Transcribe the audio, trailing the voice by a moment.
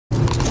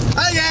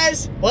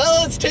guys,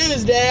 well, it's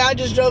Tuesday. I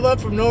just drove up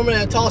from Norman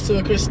at Tulsa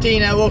with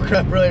Christine. I woke her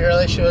up really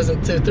early. She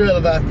wasn't too thrilled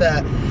about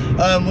that.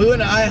 We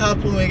went to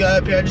IHOP when we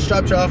got up here. I just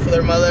dropped her off with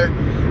her mother,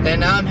 and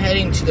now I'm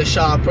heading to the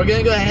shop. We're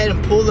gonna go ahead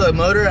and pull the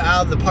motor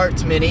out of the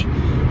parts mini,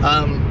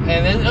 and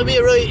then it'll be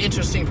a really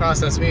interesting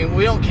process. I mean,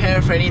 we don't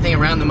care for anything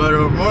around the motor.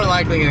 We're more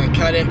likely gonna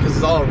cut it because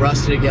it's all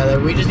rusted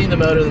together. We just need the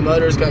motor. The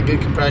motor's got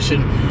good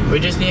compression. We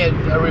just need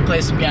to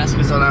replace some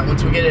gaskets on that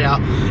once we get it out.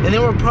 And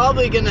then we're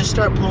probably gonna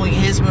start pulling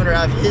his motor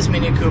out of his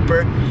Mini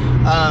Cooper.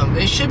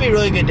 It should be a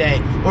really good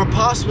day. We're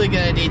possibly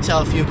gonna detail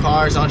a few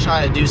cars. I'll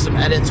try to do some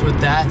edits with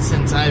that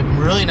since I'm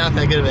really not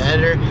that good of an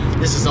editor.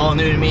 This is all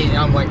new to me and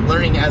I'm like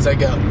learning as I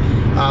go.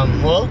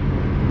 Well,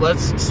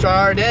 let's start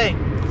our day.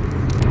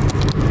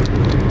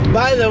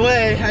 By the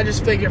way, I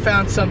just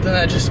found something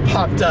that just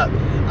popped up.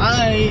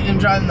 I am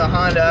driving the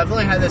Honda. I've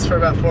only had this for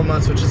about 4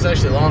 months, which is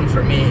actually long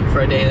for me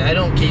for a day. I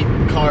don't keep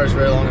cars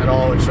very long at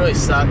all, which really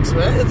sucks.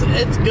 But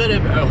it's good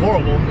and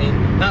horrible. I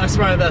mean, not a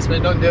smart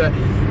investment. Don't do it.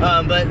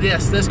 But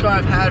yes, this car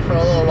I've had for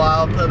a little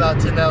while. Put about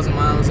 10,000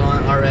 miles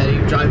on it already.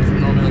 Driving from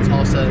Norman to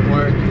Tulsa and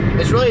work.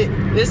 It's really,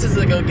 this is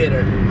a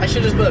go-getter. I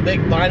should just put a big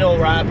vinyl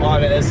wrap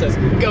on it that says,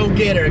 go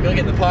get her, go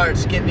get the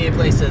parts, get me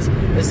places.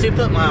 It's to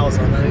put miles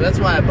on it. That's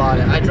why I bought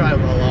it. I drive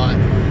a lot.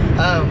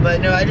 But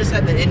no, I just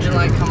had the engine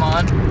light come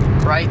on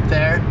right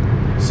there.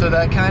 So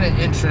that kind of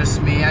interests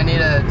me. I need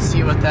to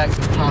see what that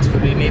could possibly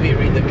be. Maybe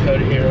read the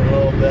code here a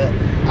little bit.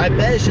 I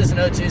bet it's just an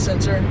O2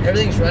 sensor.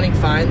 Everything's running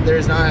fine.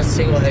 There's not a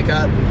single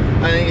hiccup.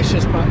 I think it's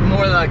just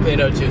more than likely an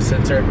O2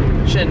 sensor.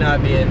 Should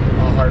not be a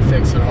hard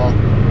fix at all.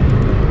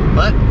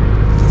 But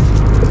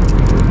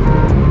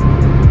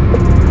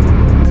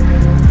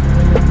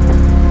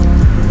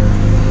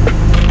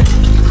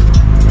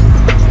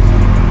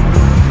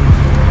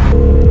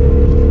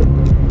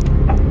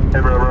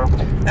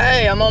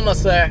hey, I'm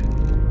almost there.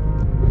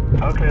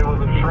 Okay, was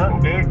the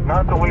front gate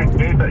not the way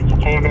gate that you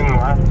came in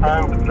last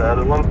time, but the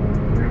other one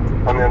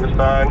on the other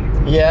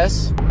side?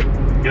 Yes.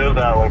 Go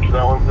that one,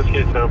 because this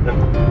gate's open.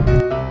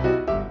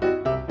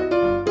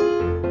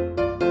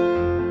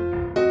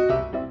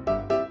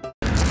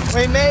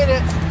 We made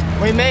it.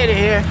 We made it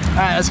here. All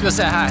right, let's go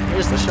say hi.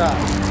 Here's the shop.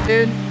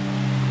 Dude,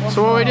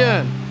 so what are we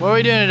doing? What are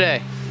we doing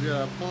today?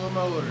 Yeah, pull a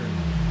motor.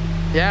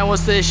 Yeah,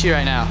 what's the issue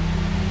right now?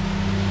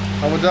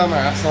 I'm a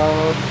dumbass, I don't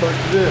know what the fuck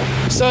to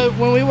do. So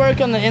when we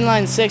work on the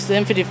inline 6, the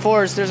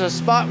M54s, there's a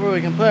spot where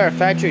we can put our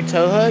factory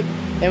tow hook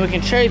and we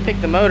can cherry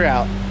pick the motor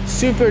out.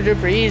 Super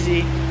duper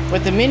easy.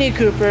 With the Mini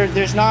Cooper,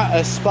 there's not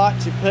a spot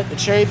to put the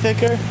cherry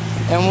picker.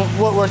 And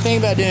what we're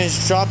thinking about doing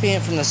is dropping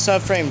it from the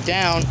subframe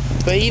down.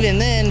 But even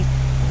then,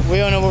 we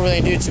don't know what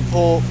we're gonna do to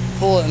pull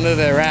it and move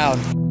it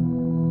around.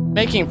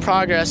 Making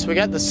progress. We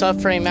got the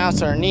subframe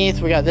mounts underneath.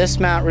 We got this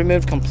mount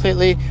removed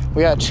completely.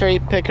 We got cherry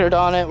pickered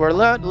on it. We're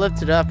allowed to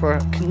lift it up.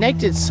 We're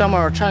connected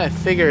somewhere. We're trying to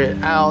figure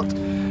it out.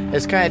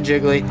 It's kind of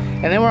jiggly.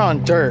 And then we're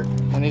on dirt.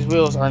 And these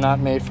wheels are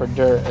not made for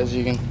dirt, as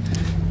you can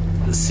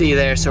see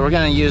there. So we're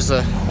gonna use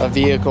a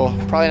vehicle.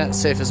 Probably not the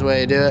safest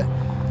way to do it,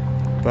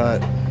 but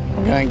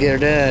we're gonna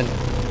get it in.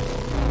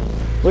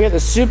 We got the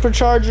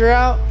supercharger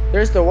out.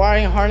 There's the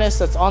wiring harness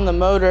that's on the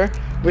motor.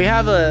 We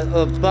have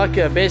a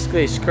bucket of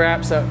basically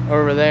scraps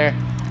over there.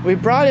 We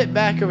brought it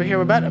back over here.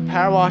 We're about to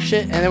power wash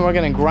it, and then we're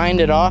gonna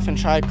grind it off and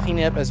try to clean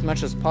it up as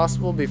much as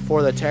possible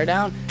before the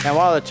teardown. And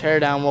while the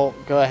teardown, we'll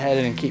go ahead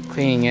and keep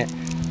cleaning it.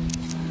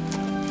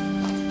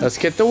 Let's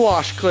get the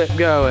wash clip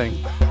going.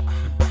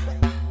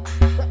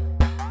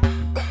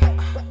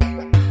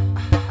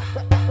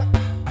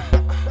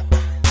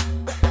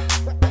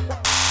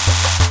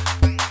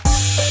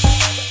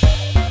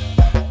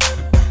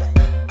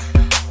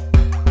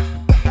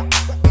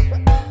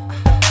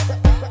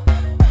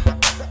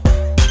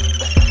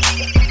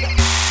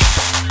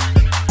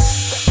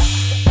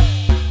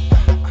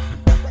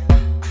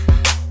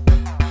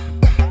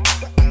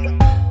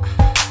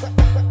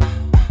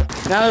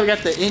 Now that we got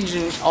the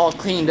engine all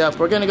cleaned up,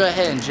 we're gonna go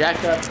ahead and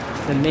jack up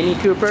the Mini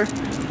Cooper.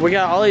 We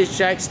got all these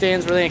jack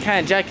stands. We're gonna kind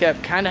of jack it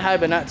up kind of high,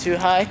 but not too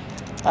high.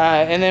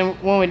 And then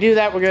when we do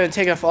that, we're gonna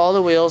take off all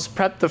the wheels,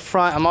 prep the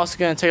front. I'm also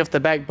gonna take off the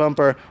back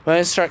bumper. We're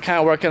gonna start kind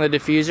of working on the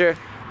diffuser.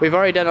 We've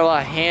already done a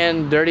lot of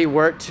hand dirty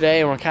work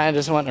today, and we're kind of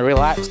just wanting to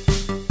relax.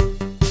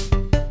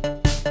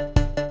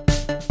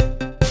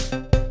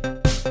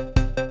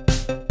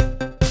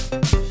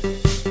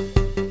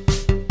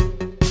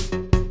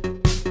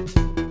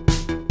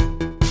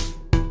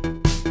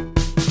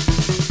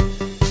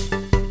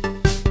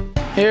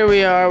 Here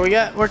we are. We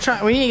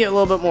need to get a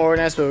little bit more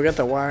organized, but we got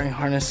the wiring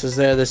harnesses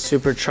there, the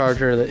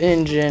supercharger, the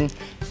engine,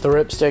 the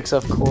ripsticks,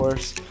 of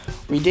course.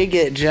 We did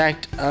get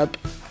jacked up,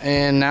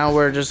 and now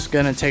we're just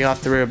gonna take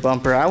off the rear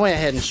bumper. I went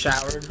ahead and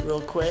showered real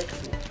quick.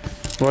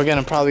 We're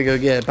gonna probably go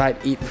get a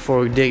bite to eat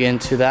before we dig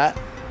into that.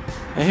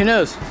 And who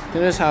knows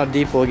how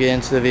deep we'll get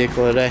into the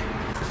vehicle today.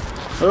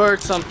 We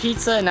ordered some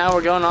pizza, and now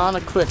we're going on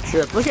a quick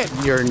trip. Look at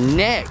your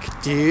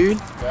neck, dude.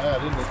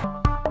 Bad, isn't it?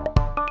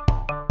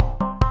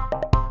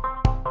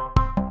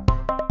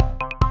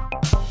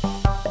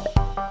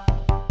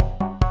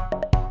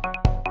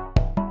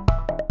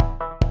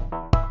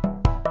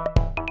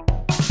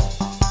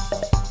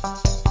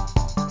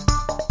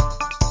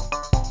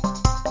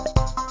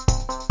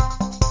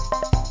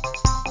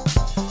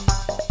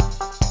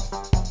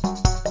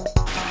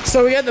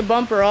 So we got the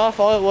bumper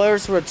off. All it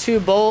was were 2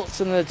 bolts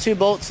and the 2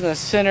 bolts in the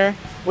center.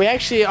 We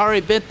actually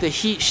already bit the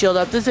heat shield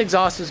up. This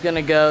exhaust is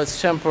gonna go,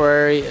 it's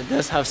temporary. It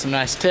does have some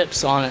nice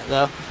tips on it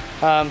though.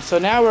 So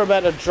now we're about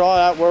to draw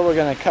out where we're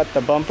gonna cut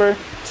the bumper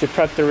to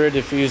prep the rear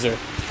diffuser.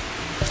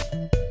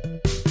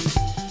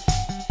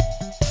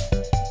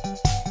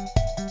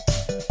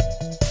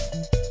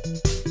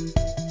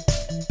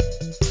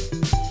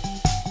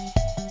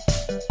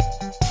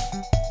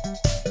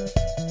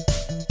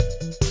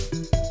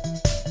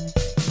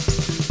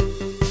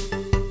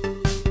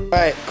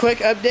 Alright, quick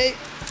update.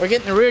 We're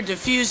getting the rear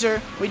diffuser.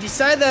 We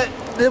decided that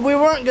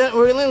we're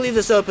gonna leave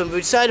this open, but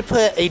we decided to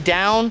put a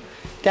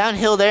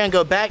downhill there and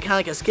go back kind of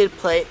like a skid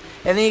plate.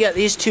 And then you got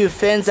these 2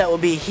 fins that will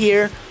be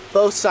here,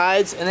 both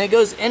sides, and it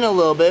goes in a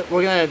little bit.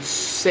 We're gonna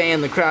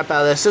sand the crap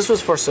out of this. This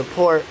was for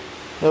support,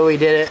 but we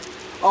did it.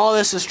 All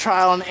this is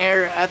trial and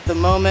error at the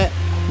moment.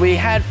 We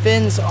had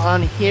fins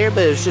on here,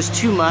 but it was just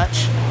too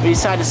much. We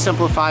decided to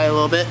simplify it a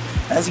little bit.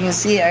 As you can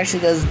see, it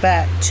actually goes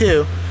back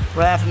too.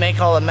 We're gonna have to make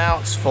all the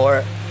mounts for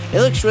it. It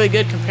looks really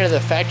good compared to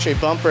the factory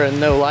bumper and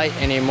no light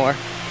anymore.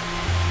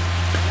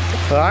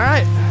 But all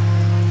right.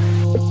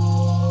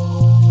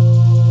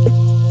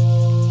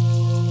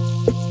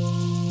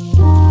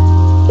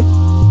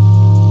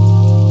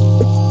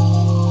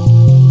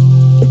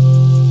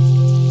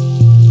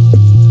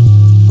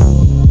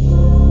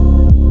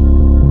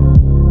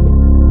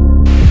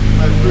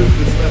 I approve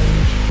this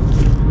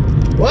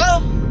message.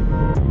 Well,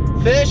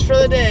 finished for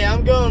the day.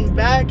 I'm going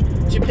back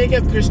to pick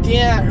up Christina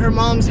at her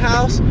mom's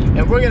house,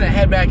 and we're gonna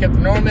head back up to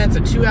Norman. It's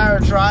a 2-hour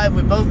drive.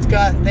 We both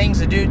got things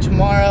to do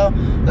tomorrow.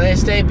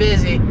 Let's stay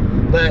busy.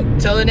 But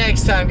till the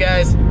next time,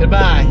 guys,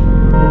 goodbye.